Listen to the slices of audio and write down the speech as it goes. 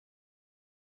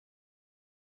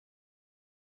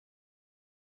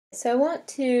So I want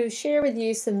to share with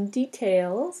you some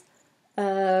details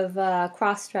of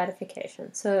cross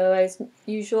stratification. So as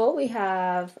usual, we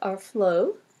have our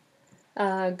flow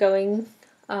going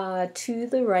to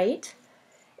the right,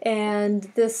 and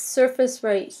this surface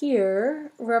right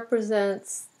here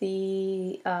represents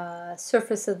the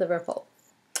surface of the ripple.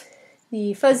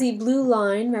 The fuzzy blue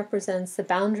line represents the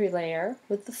boundary layer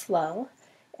with the flow,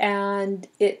 and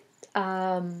it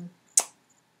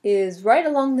is right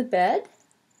along the bed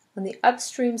on the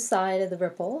upstream side of the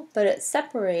ripple, but it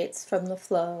separates from the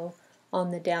flow on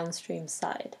the downstream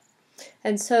side.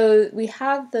 And so we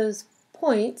have those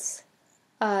points,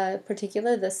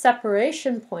 particularly the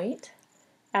separation point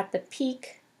at the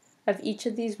peak of each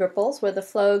of these ripples, where the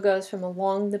flow goes from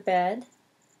along the bed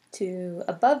to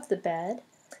above the bed.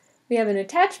 We have an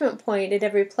attachment point at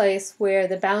every place where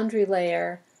the boundary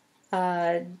layer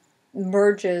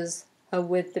merges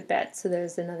with the bed. So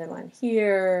there's another one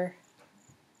here,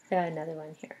 another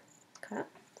one here. Okay.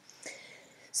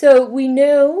 So we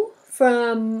know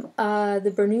from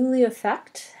the Bernoulli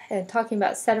effect and talking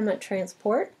about sediment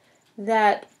transport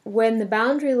that when the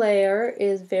boundary layer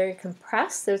is very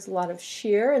compressed, there's a lot of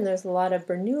shear and there's a lot of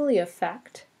Bernoulli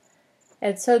effect.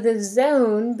 And so the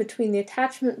zone between the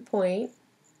attachment point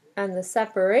and the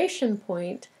separation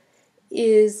point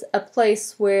is a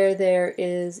place where there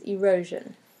is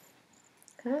erosion.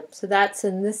 Okay? So that's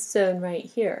in this zone right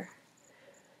here.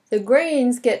 The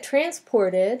grains get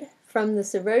transported from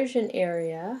this erosion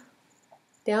area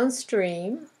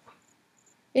downstream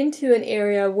into an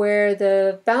area where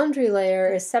the boundary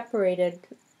layer is separated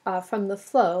from the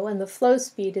flow, and the flow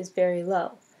speed is very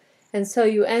low. And so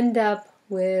you end up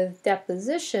with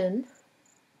deposition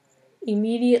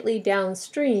immediately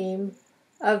downstream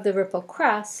of the ripple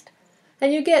crest,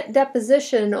 and you get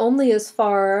deposition only as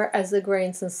far as the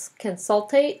grains can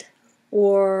saltate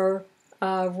or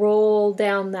roll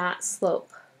down that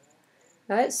slope.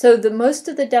 Right? So most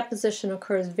of the deposition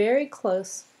occurs very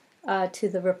close to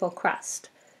the ripple crest.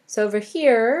 So over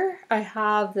here I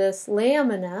have this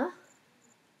lamina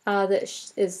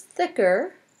that is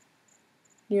thicker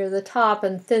near the top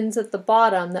and thins at the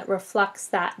bottom that reflects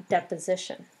that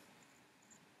deposition.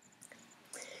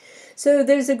 So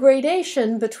there's a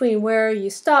gradation between where you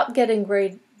stop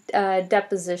getting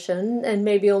deposition and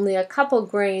maybe only a couple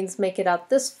grains make it out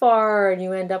this far and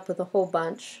you end up with a whole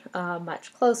bunch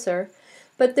much closer.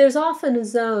 But there's often a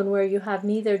zone where you have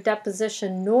neither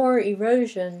deposition nor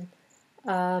erosion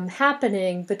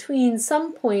happening between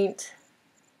some point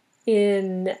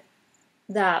in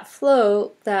that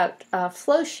flow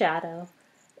shadow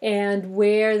and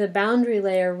where the boundary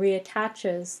layer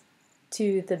reattaches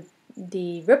to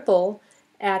the ripple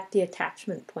at the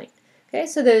attachment point. Okay,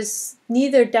 so there's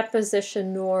neither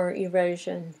deposition nor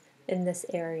erosion in this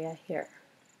area here.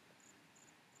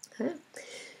 Okay.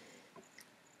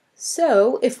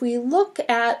 So if we look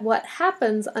at what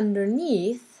happens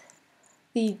underneath,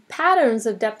 the patterns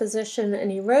of deposition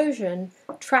and erosion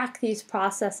track these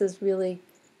processes really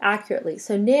accurately.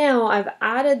 So now I've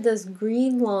added this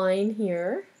green line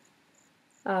here,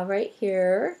 right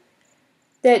here,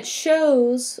 that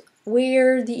shows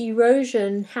where the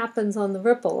erosion happens on the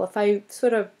ripple. If I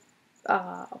sort of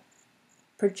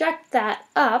project that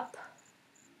up,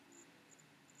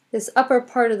 this upper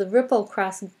part of the ripple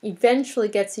crest eventually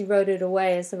gets eroded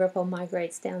away as the ripple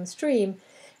migrates downstream,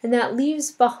 and that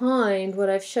leaves behind what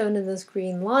I've shown in this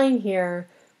green line here,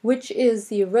 which is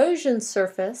the erosion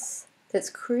surface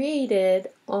that's created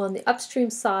on the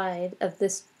upstream side of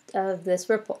this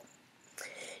ripple.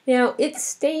 Now it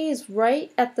stays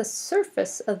right at the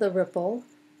surface of the ripple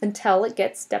until it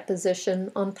gets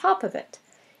deposition on top of it.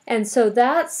 And so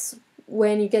that's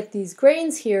when you get these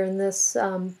grains here, and this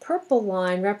purple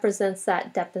line represents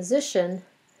that deposition.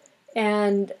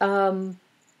 And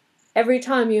every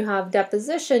time you have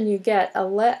deposition, you get a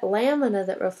lamina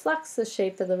that reflects the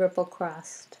shape of the ripple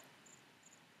crest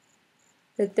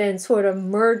that then sort of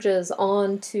merges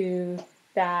onto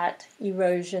that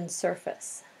erosion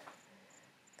surface.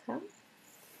 Okay.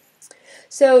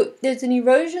 So there's an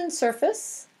erosion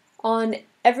surface on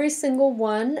every single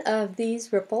one of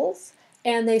these ripples,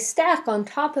 and they stack on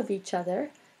top of each other,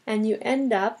 and you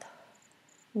end up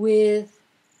with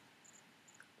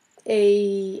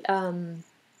a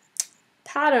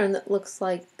pattern that looks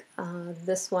like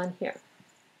this one here.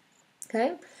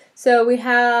 Okay, so we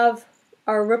have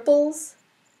our ripples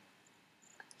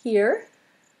here.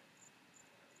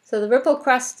 So the ripple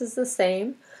crest is the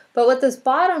same, but what this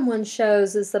bottom one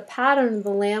shows is the pattern of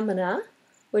the lamina,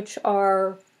 which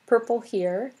are purple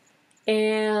here,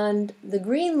 and the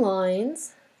green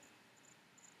lines,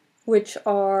 which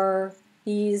are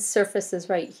these surfaces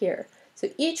right here. So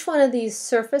each one of these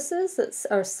surfaces that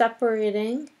are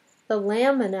separating the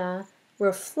lamina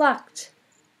reflect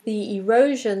the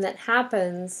erosion that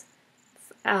happens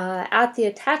at the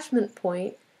attachment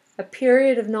point, a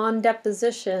period of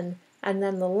non-deposition, and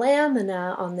then the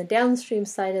lamina on the downstream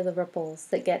side of the ripples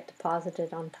that get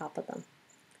deposited on top of them.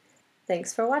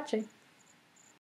 Thanks for watching.